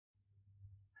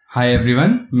Hi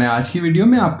everyone, मैं आज की वीडियो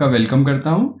में आपका वेलकम करता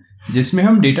हूं, जिसमें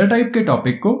हम डेटा टाइप के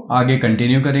टॉपिक को आगे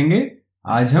कंटिन्यू करेंगे।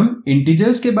 आज हम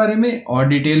इंटीजर्स के बारे में और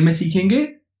डिटेल में सीखेंगे,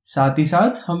 साथ ही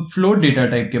साथ हम फ्लोट डेटा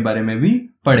टाइप के बारे में भी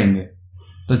पढ़ेंगे।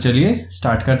 तो चलिए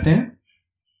स्टार्ट करते हैं।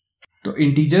 तो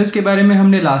इंटीजर्स के बारे में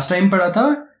हमने लास्ट टाइम पढ़ा था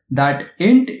that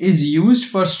int is used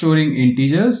for storing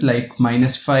integers like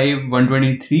 -5,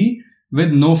 123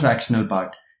 with no fractional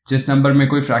part. जिस नंबर में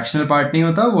कोई फ्रैक्शनल पार्ट नहीं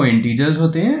होता वो इंटीजर्स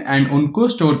होते हैं एंड उनको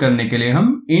स्टोर करने के लिए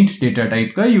हम इंट डेटा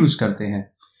टाइप का यूज करते हैं।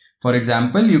 For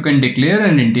example, you can declare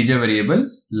N integer variable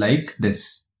like this.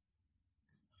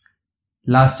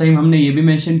 Last time हमने ये भी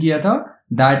मेंशन किया था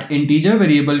दैट इंटीजर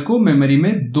वेरिएबल को मेमोरी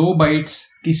में 2 बाइट्स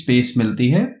की स्पेस मिलती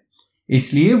है,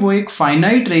 इसलिए वो एक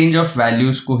फाइनाइट रेंज ऑफ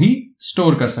वैल्यूज को ही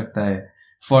स्टोर कर सकता है।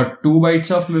 For 2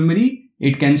 bytes of memory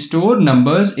it can store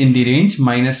numbers in the range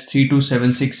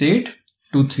 -32768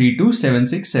 to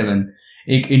 32767।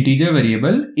 एक इंटीजर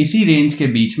वेरिएबल इसी रेंज के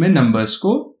बीच में नंबर्स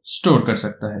को स्टोर कर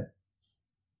सकता है।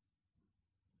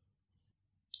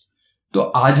 तो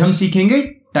आज हम सीखेंगे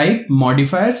टाइप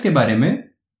मॉडिफायर्स के बारे में।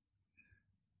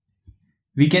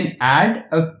 We can add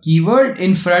a keyword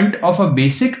in front of a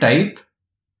basic type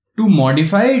to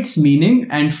modify its meaning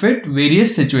and fit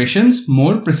various situations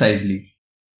more precisely.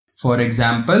 For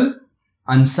example,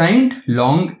 unsigned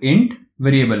long int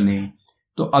variable name.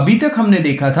 तो अभी तक हमने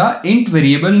देखा था int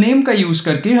variable name का use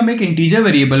करके हम एक इंटीजर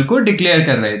वेरिएबल को डिक्लेयर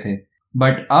कर रहे थे,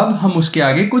 बट अब हम उसके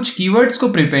आगे कुछ कीवर्ड्स को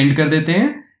प्रिपेंड कर देते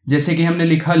हैं, जैसे कि हमने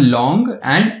लिखा long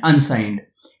and unsigned।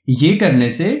 ये करने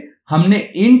से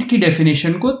हमने int की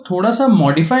डेफिनेशन को थोड़ा सा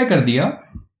मॉडिफाई कर दिया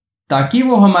ताकि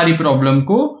वो हमारी प्रॉब्लम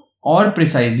को और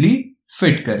प्रिसाइजली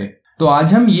फिट करे। तो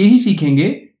आज हम ये ही सीखेंगे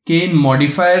कि इन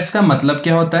मॉडिफायर्स का मतलब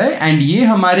क्या होता है एंड ये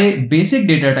हमारे बेसिक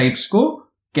डेटा टाइप्स को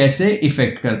कैसे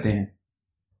इफेक्ट करते हैं।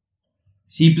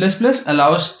 C++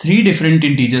 allows 3 different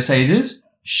integer sizes: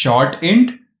 short int,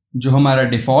 जो हमारा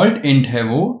डिफॉल्ट int है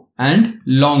वो, and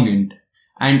long int,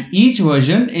 and each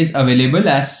version is available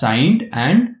as signed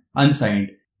and unsigned।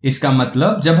 इसका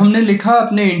मतलब जब हमने लिखा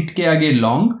अपने int के आगे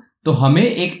long, तो हमें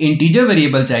एक इंटीजर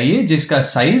वेरिएबल चाहिए जिसका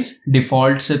साइज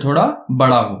डिफॉल्ट से थोड़ा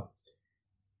बड़ा हो,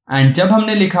 एंड जब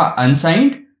हमने लिखा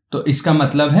अनसाइंड तो इसका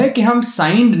मतलब है कि हम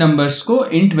साइंड नंबर्स को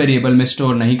इंट वेरिएबल में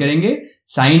स्टोर नहीं करेंगे।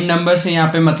 साइंड नंबर से यहां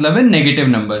पे मतलब है नेगेटिव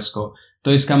नंबर्स को।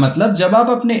 तो इसका मतलब जब आप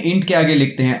अपने इंट के आगे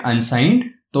लिखते हैं अनसाइंड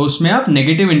तो उसमें आप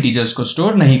नेगेटिव इंटीजर्स को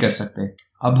स्टोर नहीं कर सकते।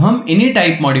 अब हम इन्हीं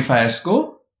टाइप मॉडिफायर्स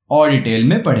को और डिटेल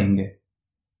में पढ़ेंगे।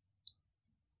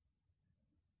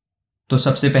 तो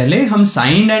सबसे पहले हम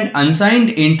साइंड एंड अनसाइंड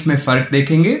इंट में फर्क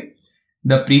देखेंगे।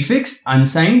 The prefix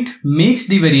unsigned makes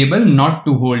the variable not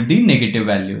to hold the negative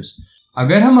values.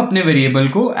 अगर हम अपने वेरिएबल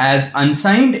को एज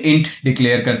अनसाइंड इंट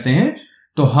डिक्लेयर करते हैं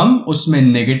तो हम उसमें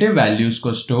नेगेटिव वैल्यूज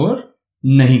को स्टोर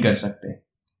नहीं कर सकते।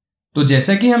 तो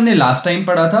जैसा कि हमने लास्ट टाइम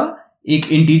पढ़ा था, एक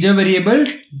integer variable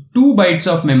 2 bytes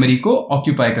of memory को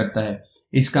ऑक्यूपाई करता है।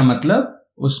 इसका मतलब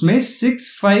उसमें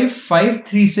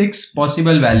 65536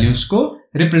 पॉसिबल वैल्यूज को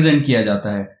रिप्रेजेंट किया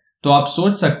जाता है। तो आप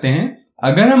सोच सकते हैं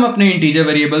अगर हम अपने इंटीजर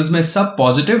वेरिएबल्स में सब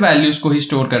पॉजिटिव वैल्यूज को ही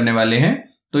स्टोर करने वाले हैं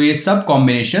तो ये सब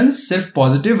कॉम्बिनेशंस सिर्फ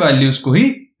पॉजिटिव वैल्यूज को ही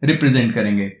रिप्रेजेंट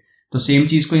करेंगे। तो सेम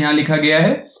चीज को यहां लिखा गया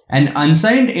है, N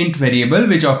unsigned int variable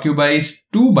which occupies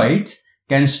 2 bytes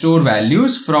can store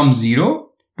values from 0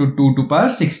 to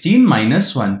 2^16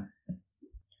 - 1।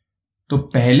 तो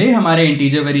पहले हमारे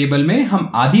इंटीजर वेरिएबल में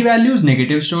हम आधी वैल्यूज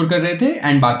नेगेटिव स्टोर कर रहे थे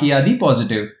एंड बाकी आधी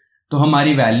पॉजिटिव। तो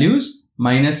हमारी वैल्यूज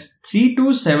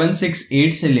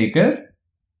 -32768 से लेकर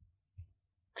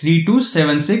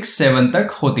 32767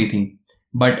 तक होती थी,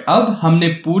 बट अब हमने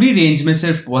पूरी रेंज में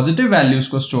सिर्फ पॉजिटिव वैल्यूज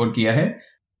को स्टोर किया है।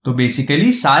 तो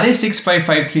बेसिकली सारे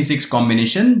 65536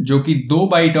 कॉम्बिनेशन जो कि 2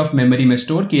 बाइट ऑफ मेमोरी में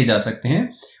स्टोर किए जा सकते हैं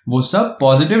वो सब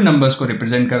पॉजिटिव नंबर्स को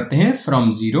रिप्रेजेंट करते हैं फ्रॉम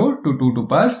 0 to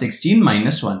 2^16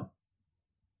 - 1।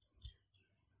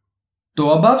 तो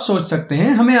अब आप सोच सकते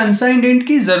हैं हमें अनसाइंड इंट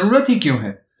की जरूरत ही क्यों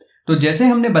है। तो जैसे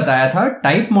हमने बताया था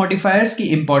टाइप मॉडिफायर्स की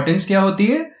इंपॉर्टेंस क्या होती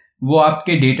है, वो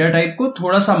आपके डेटा टाइप को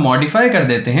थोड़ा सा मॉडिफाई कर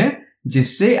देते हैं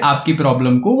जिससे आपकी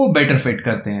प्रॉब्लम को वो बेटर फिट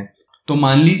करते हैं। तो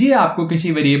मान लीजिए आपको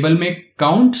किसी वेरिएबल में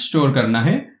काउंट स्टोर करना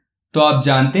है, तो आप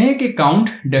जानते हैं कि काउंट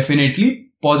डेफिनेटली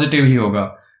पॉजिटिव ही होगा।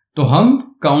 तो हम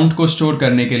काउंट को स्टोर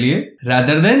करने के लिए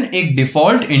रादर देन एक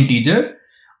डिफॉल्ट इंटीजर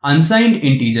अनसाइंड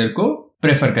इंटीजर को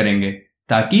प्रेफर करेंगे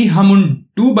ताकि हम उन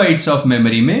 2 बाइट्स ऑफ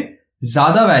मेमोरी में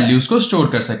ज्यादा वैल्यूज को स्टोर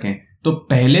कर सकें। तो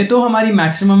पहले तो हमारी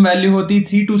मैक्सिमम वैल्यू होती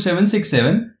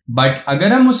 32767, बट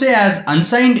अगर हम उसे एज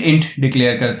अनसाइंड इंट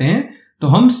डिक्लेयर करते हैं तो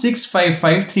हम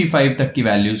 65535 तक की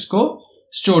वैल्यूज को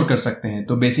स्टोर कर सकते हैं।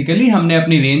 तो बेसिकली हमने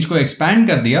अपनी रेंज को एक्सपैंड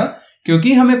कर दिया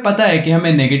क्योंकि हमें पता है कि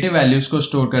हमें नेगेटिव वैल्यूज को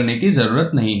स्टोर करने की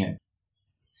जरूरत नहीं है।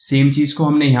 सेम चीज को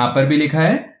हमने यहां पर भी लिखा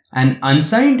है, An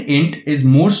unsigned int is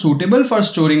more suitable for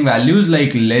storing values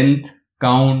like length,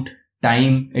 count,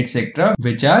 time, etc.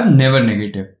 which are never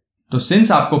negative. तो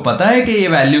सिंस आपको पता है कि ये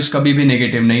वैल्यूज कभी भी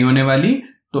नेगेटिव नहीं होने वाली,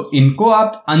 तो इनको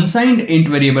आप अनसाइंड इंट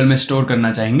वेरिएबल में स्टोर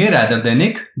करना चाहेंगे रादर देन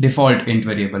एक डिफॉल्ट इंट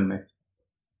वेरिएबल में।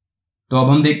 तो अब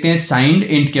हम देखते हैं साइंड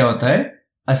इंट क्या होता है।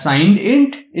 अ signed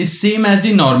int is same as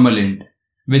the normal int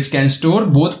which can store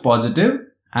both positive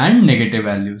and negative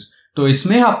values. तो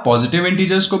इसमें आप पॉजिटिव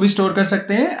इंटीजर्स को भी स्टोर कर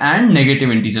सकते हैं एंड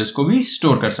नेगेटिव इंटीजर्स को भी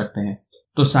स्टोर कर सकते हैं।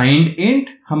 तो साइंड इंट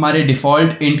हमारे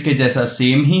डिफॉल्ट इंट के जैसा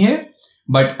सेम ही है,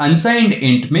 बट अनसाइंड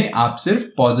इंट में आप सिर्फ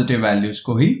पॉजिटिव वैल्यूज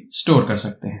को ही स्टोर कर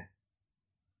सकते हैं।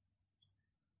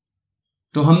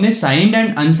 तो हमने साइंड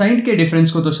एंड अनसाइंड के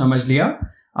डिफरेंस को तो समझ लिया।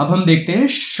 अब हम देखते हैं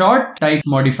शॉर्ट टाइप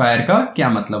मॉडिफायर का क्या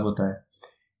मतलब होता है।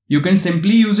 You can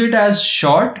simply use it as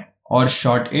short और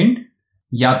शॉर्ट इंट।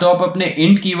 या तो आप अपने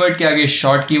इंट कीवर्ड के आगे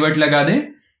शॉर्ट कीवर्ड लगा दें,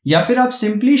 या फिर आप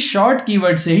सिंपली शॉर्ट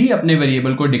कीवर्ड से ही अपने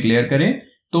वेरिएबल को डिक्लेयर करें,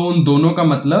 तो उन दोनों का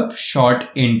मतलब शॉर्ट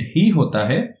इंट ही होता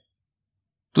है।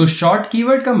 तो शॉर्ट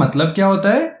कीवर्ड का मतलब क्या होता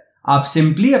है? आप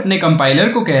सिंपली अपने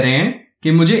कंपाइलर को कह रहे हैं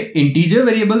कि मुझे इंटीजर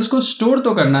वेरिएबल्स को स्टोर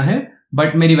तो करना है,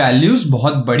 बट मेरी वैल्यूज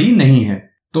बहुत बड़ी नहीं है।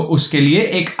 तो उसके लिए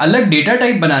एक अलग डेटा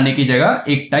टाइप बनाने की जगह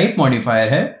एक टाइप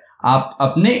मॉडिफायर है। आप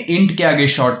अपने इंट के आगे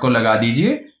शॉर्ट को लगा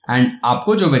दीजिए एंड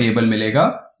आपको जो वेरिएबल मिलेगा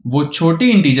वो छोटी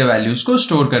इंटीजर वैल्यूज को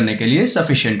स्टोर करने के लिए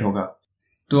सफिशिएंट होगा।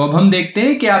 तो अब हम देखते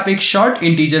हैं कि आप एक शॉर्ट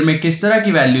इंटीजर में किस तरह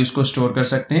की वैल्यूज को स्टोर कर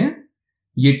सकते हैं।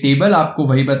 ये टेबल आपको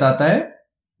वही बताता है।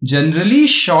 Generally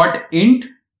short int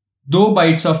 2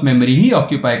 bytes of memory he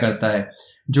occupy करता है,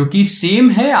 जो कि सेम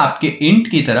है आपके इंट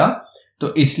की तरह।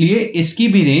 तो इसलिए इसकी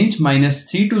भी रेंज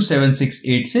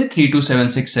 -32768 से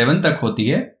 32767 तक होती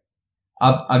है।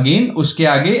 अब अगेन उसके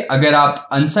आगे अगर आप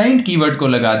अनसाइंड कीवर्ड को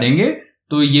लगा देंगे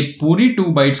तो ये पूरी 2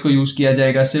 बाइट्स को यूज किया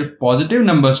जाएगा सिर्फ पॉजिटिव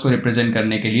नंबर्स को रिप्रेजेंट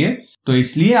करने के लिए। तो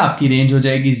इसलिए आपकी रेंज हो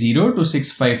जाएगी 0 to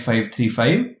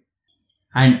 65535।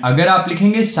 एंड अगर आप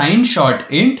लिखेंगे साइंड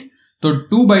शॉर्ट इंट तो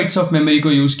 2 बाइट्स ऑफ मेमोरी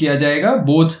को यूज किया जाएगा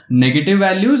both negative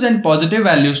values and positive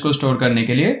values को स्टोर करने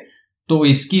के लिए। तो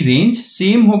इसकी रेंज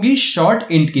सेम होगी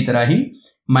शॉर्ट इंट की तरह ही,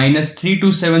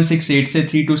 -32768 से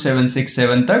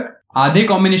 32767 तक। आधे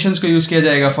कॉम्बिनेशंस को यूज किया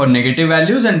जाएगा फॉर नेगेटिव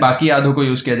वैल्यूज एंड बाकी आधों को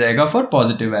यूज किया जाएगा फॉर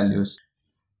पॉजिटिव वैल्यूज।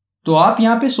 तो आप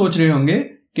यहां पे सोच रहे होंगे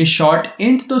कि शॉर्ट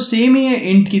इंट तो सेम ही है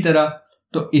इंट की तरह,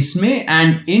 तो इसमें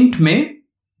एंड इंट में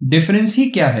डिफरेंस ही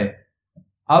क्या है।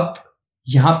 अब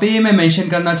यहां पे मैं मेंशन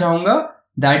करना चाहूंगा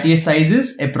दैट ये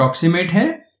साइजेस अप्रोक्सीमेट है।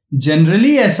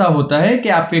 जनरली ऐसा होता है कि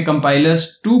आपके compilers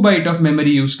 2 bite of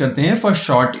memory use करते हैं फॉर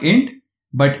शॉर्ट इंट,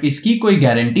 बट इसकी कोई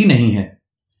गारंटी नहीं है।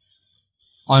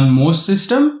 On most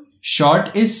system short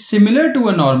is similar to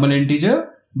a normal integer,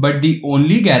 but the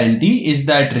only guarantee is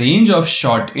that range of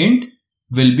short int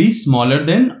will be smaller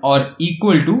than or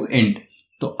equal to int।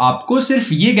 तो आपको सिर्फ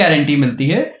ये guarantee मिलती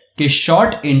है कि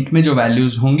short int में जो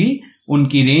values होंगी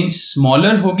उनकी रेंज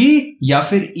स्मॉलर होगी या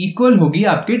फिर इक्वल होगी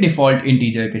आपके डिफॉल्ट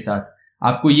इंटीजर के साथ।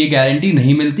 आपको ये गारंटी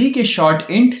नहीं मिलती कि short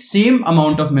int same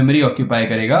amount of memory occupy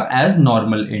करेगा as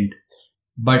normal int।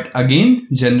 But again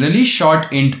generally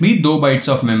short int भी 2 bytes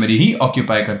of memory he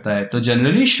occupy करता है। तो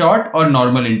जनरली शॉर्ट और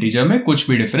नॉर्मल इंटीजर में कुछ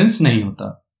भी डिफरेंस नहीं होता।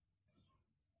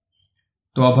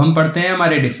 तो अब हम पढ़ते हैं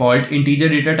हमारे डिफॉल्ट इंटीजर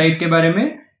डेटा टाइप के बारे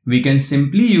में। We can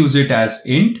simply use it as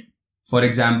int. For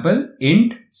example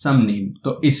int some name.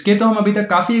 तो इसके तो हम अभी तक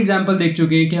काफी एग्जाम्पल देख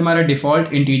चुके हैं कि हमारा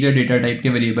डिफॉल्ट इंटीजर डेटा टाइप के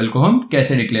वेरिएबल को हम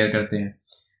कैसे डिक्लेयर करते हैं।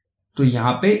 तो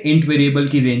यहाँ पे इंट वेरिएबल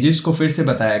की रेंजेस को फिर से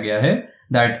बताया गया है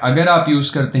दैट अगर आप यूज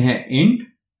करते हैं इंट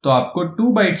तो आपको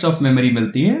 2 बाइट्स ऑफ मेमोरी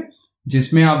मिलती है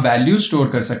जिसमें आप वैल्यू स्टोर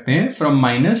कर सकते हैं फ्रॉम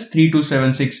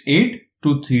 -32768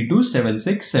 to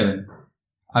 32767।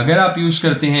 अगर आप यूज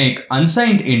करते हैं एक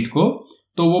अनसाइंड इंट को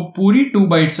तो वो पूरी 2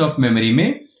 बाइट्स ऑफ मेमोरी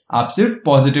में आप सिर्फ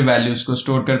पॉजिटिव वैल्यूज को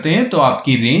स्टोर करते हैं, तो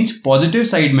आपकी रेंज पॉजिटिव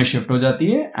साइड में शिफ्ट हो जाती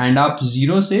है एंड आप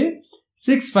 0 से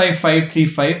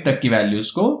 65535 तक की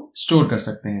वैल्यूज को स्टोर कर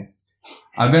सकते हैं।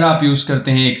 अगर आप यूज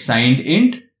करते हैं एक साइंड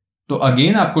इंट तो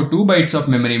अगेन आपको 2 बाइट्स ऑफ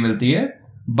मेमोरी मिलती है,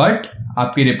 बट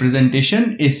आपकी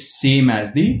representation is same as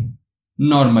the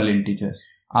normal integers.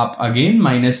 आप अगेन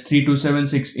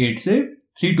 -32768 से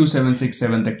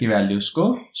 32767 तक की वैल्यूज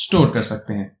को स्टोर कर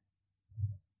सकते हैं।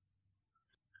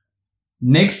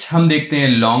 नेक्स्ट हम देखते हैं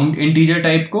लॉन्ग इंटीजर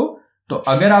टाइप को। तो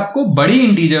अगर आपको बड़ी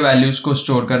इंटीजर वैल्यूज को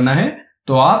स्टोर करना है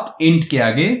तो आप इंट के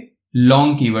आगे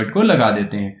लॉन्ग कीवर्ड को लगा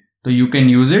देते हैं। तो you can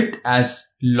use it as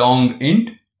long int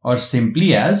और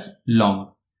simply as long.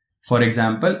 For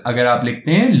example अगर आप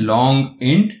लिखते हैं लॉन्ग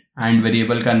इंट एंड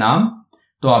वेरिएबल का नाम,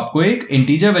 तो आपको एक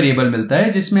इंटीजर वेरिएबल मिलता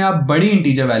है जिसमें आप बड़ी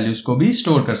इंटीजर वैल्यूज को भी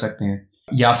स्टोर कर सकते हैं।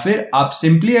 या फिर आप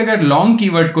सिंपली अगर लॉन्ग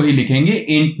कीवर्ड को ही लिखेंगे,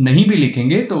 इंट नहीं भी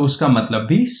लिखेंगे, तो उसका मतलब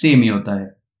भी सेम ही होता है।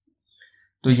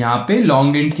 तो यहाँ पे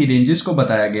लॉन्ग इंट की रेंजेस को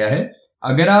बताया गया है।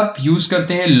 अगर आप यूज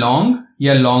करते हैं लॉन्ग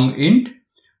या लॉन्ग इंट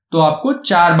तो आपको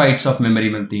 4 बाइट्स ऑफ मेमोरी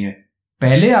मिलती है।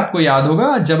 पहले आपको याद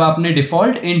होगा जब आपने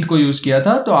डिफॉल्ट इंट को यूज किया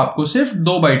था तो आपको सिर्फ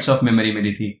 2 बाइट्स ऑफ मेमोरी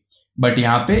मिली थी, बट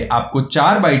यहाँ पे आपको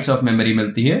 4 बाइट्स ऑफ मेमोरी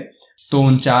मिलती है। तो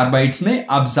उन 4 बाइट्स में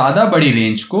आप ज्यादा बड़ी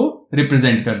रेंज को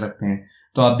रिप्रेजेंट कर सकते हैं।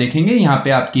 तो आप देखेंगे यहाँ पे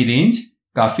आपकी रेंज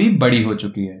काफी बड़ी हो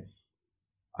चुकी है।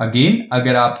 अगेन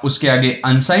अगर आप उसके आगे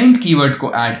अनसाइंड कीवर्ड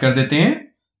को ऐड कर देते हैं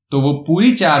तो वो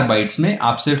पूरी 4 बाइट्स में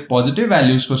आप सिर्फ पॉजिटिव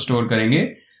वैल्यूज को स्टोर करेंगे,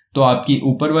 तो आपकी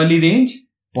ऊपर वाली रेंज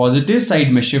पॉजिटिव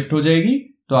साइड में शिफ्ट हो जाएगी।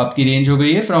 तो आपकी रेंज हो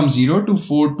गई है फ्रॉम 0 to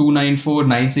 4 294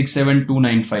 967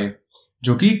 295,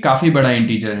 जो कि काफी बड़ा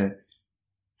इंटीजर है।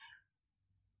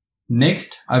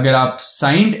 नेक्स्ट अगर आप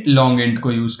साइंड लॉन्ग इंट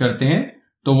को यूज करते हैं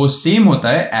तो वो सेम होता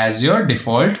है एज योर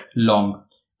डिफॉल्ट लॉन्ग।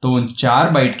 तो उन 4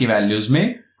 बाइट की वैल्यूज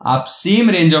में आप सेम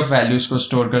रेंज ऑफ वैल्यूज को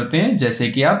स्टोर करते हैं जैसे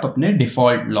कि आप अपने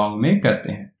डिफॉल्ट लॉन्ग में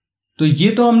करते हैं। तो ये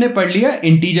तो हमने पढ़ लिया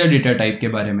इंटीजर डेटा टाइप के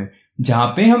बारे में, जहां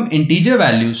पे हम इंटीजर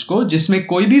वैल्यूज को जिसमें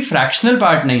कोई भी फ्रैक्शनल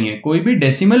पार्ट नहीं है, कोई भी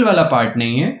डेसिमल वाला पार्ट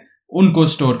नहीं है, उनको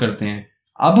स्टोर करते हैं।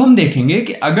 अब हम देखेंगे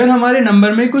कि अगर हमारे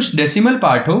नंबर में कुछ डेसिमल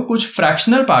पार्ट हो, कुछ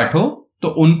फ्रैक्शनल पार्ट हो, तो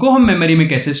उनको हम मेमोरी में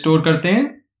कैसे स्टोर करते हैं।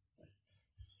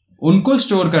 उनको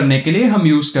स्टोर करने के लिए हम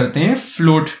यूज करते हैं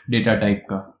फ्लोट डेटा टाइप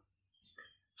का।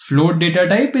 Float data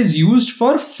type is used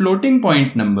for floating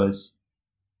point numbers.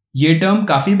 ये टर्म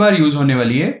काफी बार यूज होने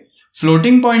वाली है।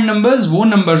 फ्लोटिंग पॉइंट नंबर्स वो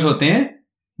नंबर्स होते हैं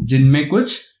जिनमें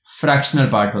कुछ फ्रैक्शनल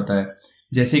पार्ट होता है,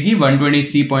 जैसे कि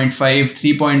 123.5,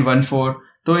 3.14।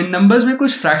 तो इन नंबर्स में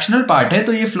कुछ फ्रैक्शनल पार्ट है,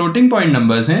 तो ये फ्लोटिंग पॉइंट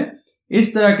नंबर्स हैं।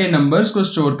 इस तरह के नंबर्स को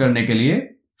स्टोर करने के लिए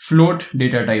फ्लोट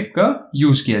डेटा टाइप का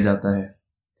यूज किया जाता है।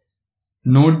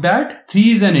 Note that 3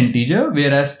 is an integer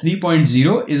whereas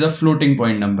 3.0 is a floating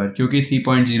point number, क्योंकि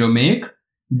 3.0 में एक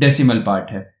डेसिमल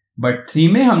पार्ट है, बट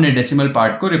 3 में हमने डेसिमल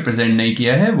पार्ट को रिप्रेजेंट नहीं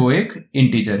किया है, वो एक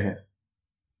इंटीजर है।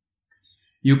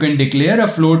 You can declare a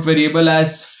float variable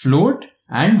as float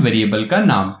and variable का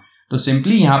नाम। तो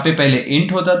सिंपली यहां पे पहले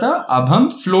इंट होता था, अब हम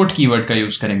फ्लोट कीवर्ड का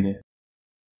यूज करेंगे।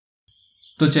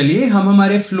 तो चलिए हम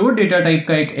हमारे फ्लोट डेटा टाइप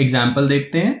का एक एग्जांपल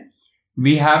देखते हैं।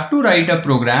 We have to right a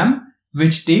programme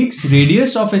which takes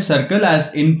radius of a circle as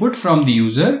input from the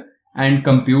user and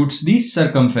computes the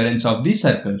circumference of the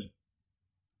circle.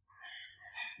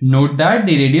 Note that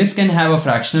the radius can have a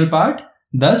fractional part,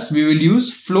 thus we will use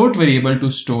float variable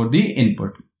to store the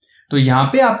input. तो यहां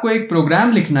पे आपको एक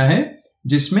programme लिखना है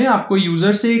जिसमें आपको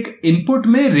user से एक इनपुट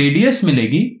में रेडियस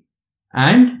मिलेगी,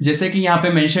 एंड जैसे कि यहां पे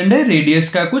मेंशन्ड है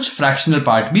रेडियस का कुछ फ्रैक्शनल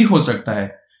पार्ट भी हो सकता है,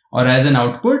 और एज एन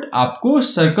आउटपुट आपको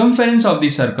सर्कमफेरेंस ऑफ द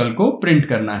सर्कल को प्रिंट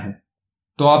करना है।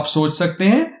 तो आप सोच सकते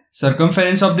हैं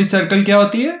सर्कमफेरेंस ऑफ द सर्कल क्या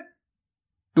होती है,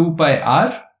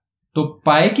 2πr। तो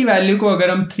पाई की वैल्यू को अगर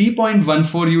हम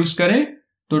 3.14 यूज करें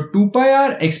तो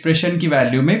 2πr एक्सप्रेशन की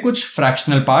वैल्यू में कुछ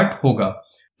फ्रैक्शनल पार्ट होगा।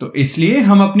 तो इसलिए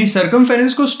हम अपनी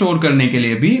सर्कमफेरेंस को स्टोर करने के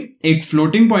लिए भी एक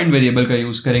फ्लोटिंग पॉइंट वेरिएबल का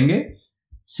यूज करेंगे।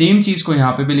 सेम चीज को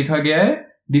यहां पे भी लिखा गया है,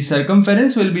 the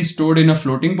circumference will be stored in a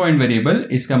floating point variable.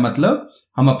 इसका मतलब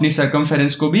हम अपनी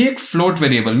सर्कमफेरेंस को भी एक फ्लोट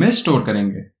वेरिएबल में स्टोर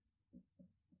करेंगे।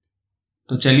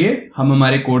 तो चलिए हम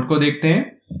हमारे कोड को देखते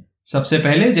हैं। सबसे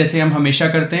पहले जैसे हम हमेशा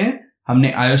करते हैं,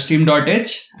 हमने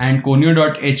iostream.h एंड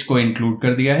conio.h को इंक्लूड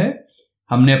कर दिया है।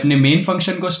 हमने अपने मेन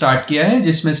फंक्शन को स्टार्ट किया है,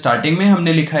 जिसमें स्टार्टिंग में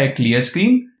हमने लिखा है क्लियर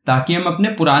स्क्रीन, ताकि हम अपने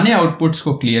पुराने आउटपुट्स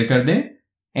को क्लियर कर दें।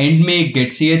 एंड में एक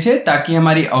गेट ch है ताकि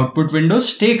हमारी आउटपुट विंडो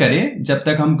स्टे करे जब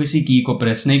तक हम किसी की को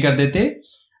प्रेस नहीं कर देते।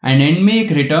 एंड एंड में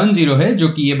एक रिटर्न 0 है जो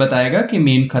कि ये बताएगा कि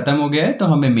मेन खत्म हो गया है, तो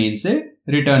हमें मेन से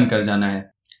रिटर्न कर जाना है।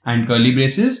 एंड कर्ली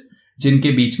ब्रेसेस जिनके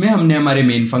बीच में हमने हमारे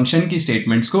मेन फंक्शन की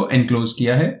स्टेटमेंट्स को एनक्लोज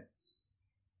किया है।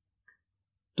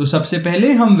 तो सबसे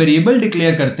पहले हम वेरिएबल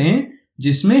डिक्लेयर करते हैं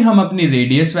जिसमें हम अपनी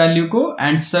रेडियस वैल्यू को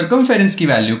एंड सर्कमफेरेंस की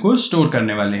वैल्यू को स्टोर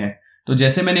करने वाले हैं। तो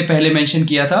जैसे मैंने पहले मेंशन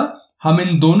किया था, हम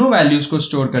इन दोनों वैल्यूज को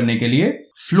स्टोर करने के लिए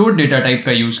फ्लोट डेटा टाइप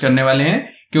का यूज करने वाले हैं,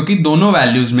 क्योंकि दोनों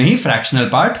वैल्यूज में ही फ्रैक्शनल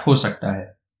पार्ट हो सकता है।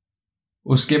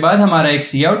 उसके बाद हमारा एक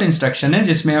सी आउट इंस्ट्रक्शन है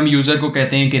जिसमें हम यूजर को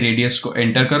कहते हैं कि रेडियस को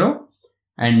एंटर करो,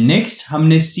 एंड नेक्स्ट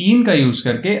हमने सीन का यूज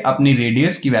करके अपनी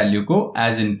रेडियस की वैल्यू को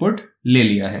एज इनपुट ले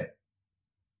लिया है।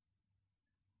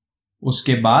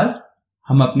 उसके बाद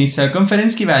हम अपनी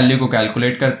सर्कमफेरेंस की वैल्यू को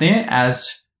कैलकुलेट करते हैं एज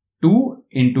 2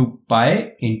 into पाई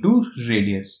into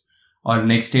रेडियस, और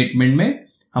नेक्स्ट स्टेटमेंट में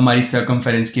हमारी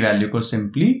सर्कमफेरेंस की वैल्यू को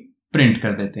सिंपली प्रिंट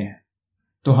कर देते हैं।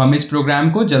 तो हम इस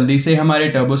प्रोग्राम को जल्दी से हमारे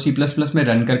टर्बो C++ में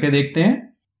रन करके देखते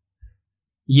हैं।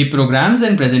 ये प्रोग्राम्स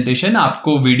एंड प्रेजेंटेशन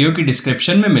आपको वीडियो की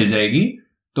डिस्क्रिप्शन में मिल जाएगी।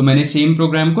 तो मैंने सेम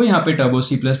प्रोग्राम को यहाँ पे टर्बो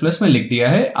C++ में लिख दिया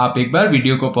है। आप एक बार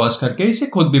वीडियो को पॉज करके इसे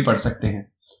खुद भी पढ़ सकते हैं।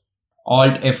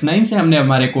 Alt F9 से हमने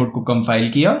हमारे कोड को कंपाइल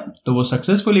किया, तो वो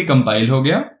सक्सेसफुली कंपाइल हो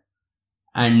गया।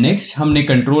 एंड नेक्स्ट हमने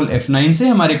कंट्रोल F9 से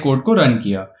हमारे कोड को रन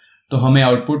किया, तो हमें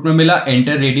आउटपुट में मिला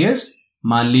एंटर रेडियस।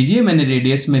 मान लीजिए मैंने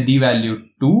रेडियस में दी वैल्यू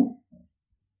 2,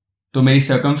 तो मेरी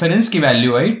सर्कमफेरेंस की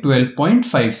वैल्यू आई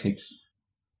 12.56।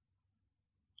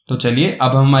 तो चलिए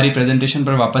अब हम हमारी प्रेजेंटेशन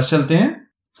पर वापस चलते हैं।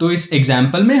 तो इस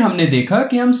एग्जाम्पल में हमने देखा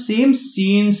कि हम सेम सी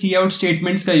इन सी आउट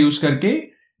स्टेटमेंट्स का यूज करके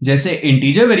जैसे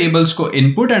इंटीजर वेरिएबल्स को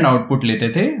इनपुट एंड आउटपुट लेते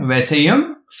थे, वैसे ही हम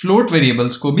फ्लोट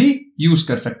वेरिएबल्स को भी यूज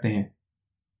कर सकते हैं।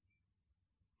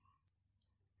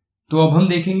 तो अब हम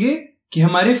देखेंगे कि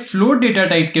हमारे फ्लोट डेटा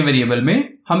टाइप के वेरिएबल में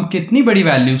हम कितनी बड़ी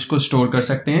वैल्यूज को स्टोर कर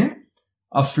सकते हैं।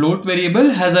 अ float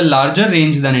variable has a larger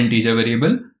range then integer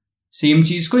variable. Same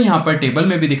चीज को यहां पर टेबल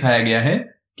में भी दिखाया गया है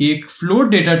कि एक फ्लोट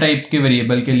डेटा टाइप के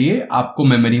वेरिएबल के लिए आपको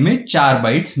मेमोरी में 4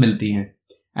 बाइट्स मिलती हैं,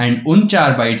 एंड उन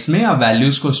 4 बाइट्स में आप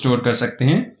वैल्यूज को स्टोर कर सकते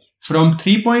हैं from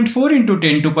 3.4 into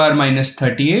 10 to power minus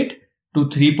 38 to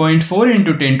 3.4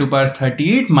 into 10 to power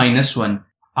 38 minus 1।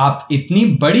 आप इतनी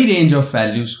बड़ी रेंज ऑफ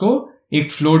वैल्यूज को एक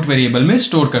फ्लोट वेरिएबल में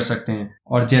स्टोर कर सकते हैं।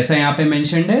 और जैसा यहाँ पे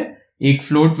मेंशन्ड है, एक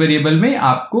फ्लोट वेरिएबल में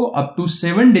आपको up to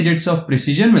 7 digits of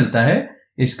precision मिलता है।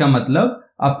 इसका मतलब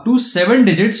up to 7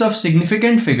 digits of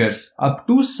significant figures, up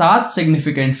to 7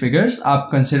 significant figures आप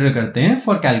कंसिडर करते हैं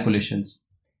फॉर कैलकुलेशंस।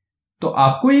 तो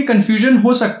आपको ये कंफ्यूजन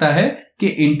हो सकता है कि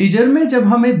इंटीजर में जब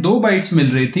हमें 2 बाइट्स मिल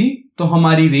रही थी तो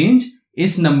हमारी रेंज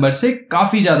इस नंबर से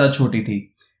काफी ज्यादा छोटी थी,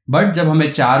 बट जब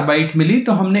हमें 4 बाइट मिली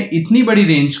तो हमने इतनी बड़ी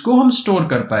रेंज को हम स्टोर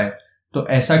कर पाए। तो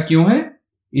ऐसा क्यों है?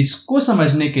 इसको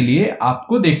समझने के लिए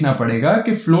आपको देखना पड़ेगा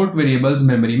कि फ्लोट वेरिएबल्स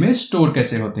मेमोरी में स्टोर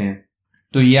कैसे होते हैं।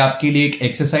 तो ये आपके लिए एक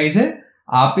एक्सरसाइज है,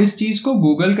 आप इस चीज को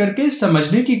गूगल करके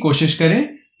समझने की कोशिश करें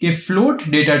कि फ्लोट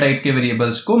डेटा टाइप के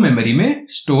वेरिएबल्स को मेमोरी में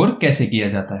स्टोर कैसे किया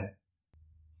जाता है।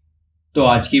 तो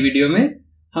आज की वीडियो में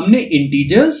हमने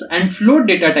integers and float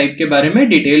data type के बारे में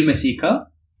डिटेल में सीखा।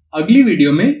 अगली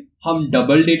वीडियो में हम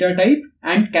double data type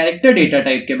and character data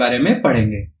type के बारे में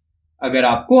पढ़ेंगे। अगर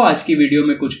आपको आज की वीडियो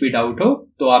में कुछ भी डाउट हो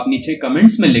तो आप नीचे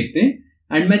कमेंट्स में लिख दें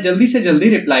एंड मैं जल्दी से जल्दी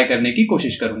रिप्लाई करने की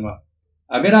कोशिश करूंगा।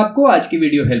 अगर आपको आज की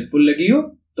वीडियो हेल्पफुल लगी हो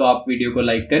तो आप वीडियो को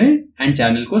लाइक करें एंड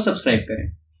चैनल को सब्सक्राइब करें।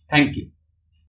 Thank you.